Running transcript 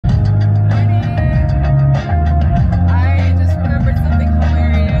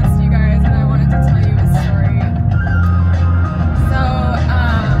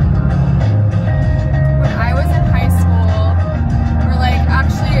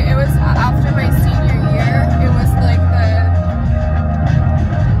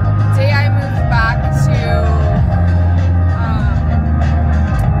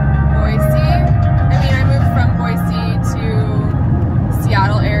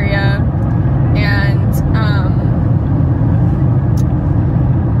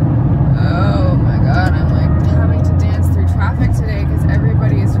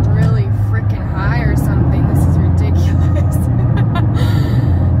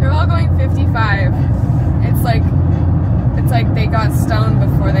they got stoned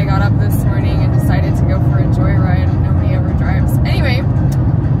before they got up this morning and decided to go for a joyride. Nobody ever drives. Anyway,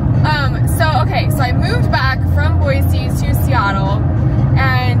 so I moved back from Boise to Seattle,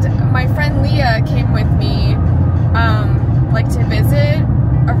 and my friend Leah came with me, like to visit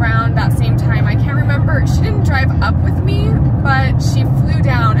around that same time. I can't remember, she didn't drive up with me, but she flew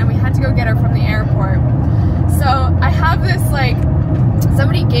down and we had to go get her from the airport. So I have this, like,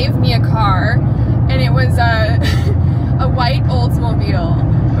 somebody gave me a car, and it was a white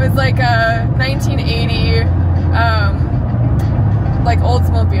Oldsmobile. It was like a 1980 like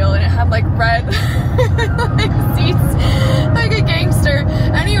Oldsmobile, and it had like red like seats, like a gangster.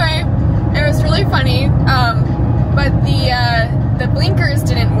 Anyway, it was really funny, but the blinkers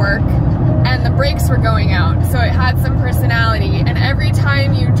didn't work and the brakes were going out, so it had some personality, and every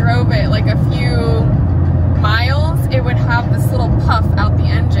time you drove it like a few miles, it would have this little puff out the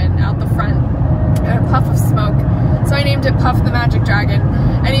engine, out the front, a puff of smoke. So I named it Puff the Magic Dragon.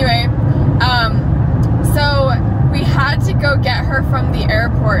 Anyway, so we had to go get her from the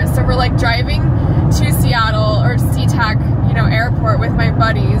airport. So we're like driving to Seattle, or SeaTac, you know, airport with my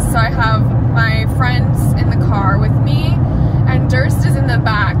buddies. So I have my friends in the car with me, and Durst is in the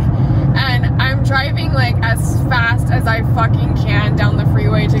back. And I'm driving like as fast as I fucking can down the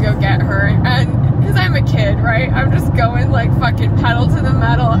freeway to go get her. And because I'm a kid, right? I'm just going like fucking pedal to the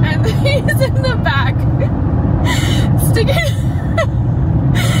metal. And he's in the back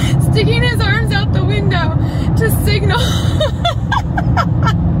sticking his arms out the window to signal.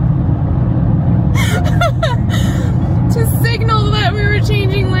 To signal that we were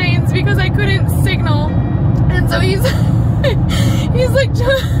changing lanes because I couldn't signal. And so he's like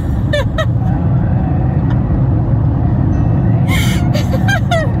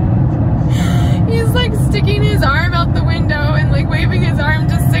he's like sticking his arm out the window and like waving his arm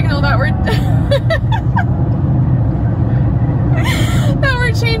to signal that we're that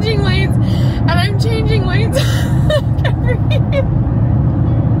we're changing lanes, and I'm changing lanes.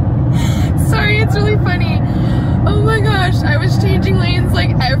 Sorry, it's really funny. Oh my gosh, I was changing lanes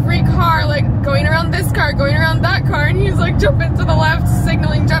like every car, like going around this car, going around that car, and he's like jumping to the left,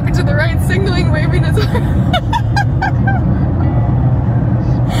 signaling, jumping to the right, signaling, waving his arm.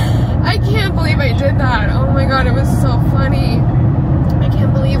 I can't believe I did that. Oh my god, it was so funny.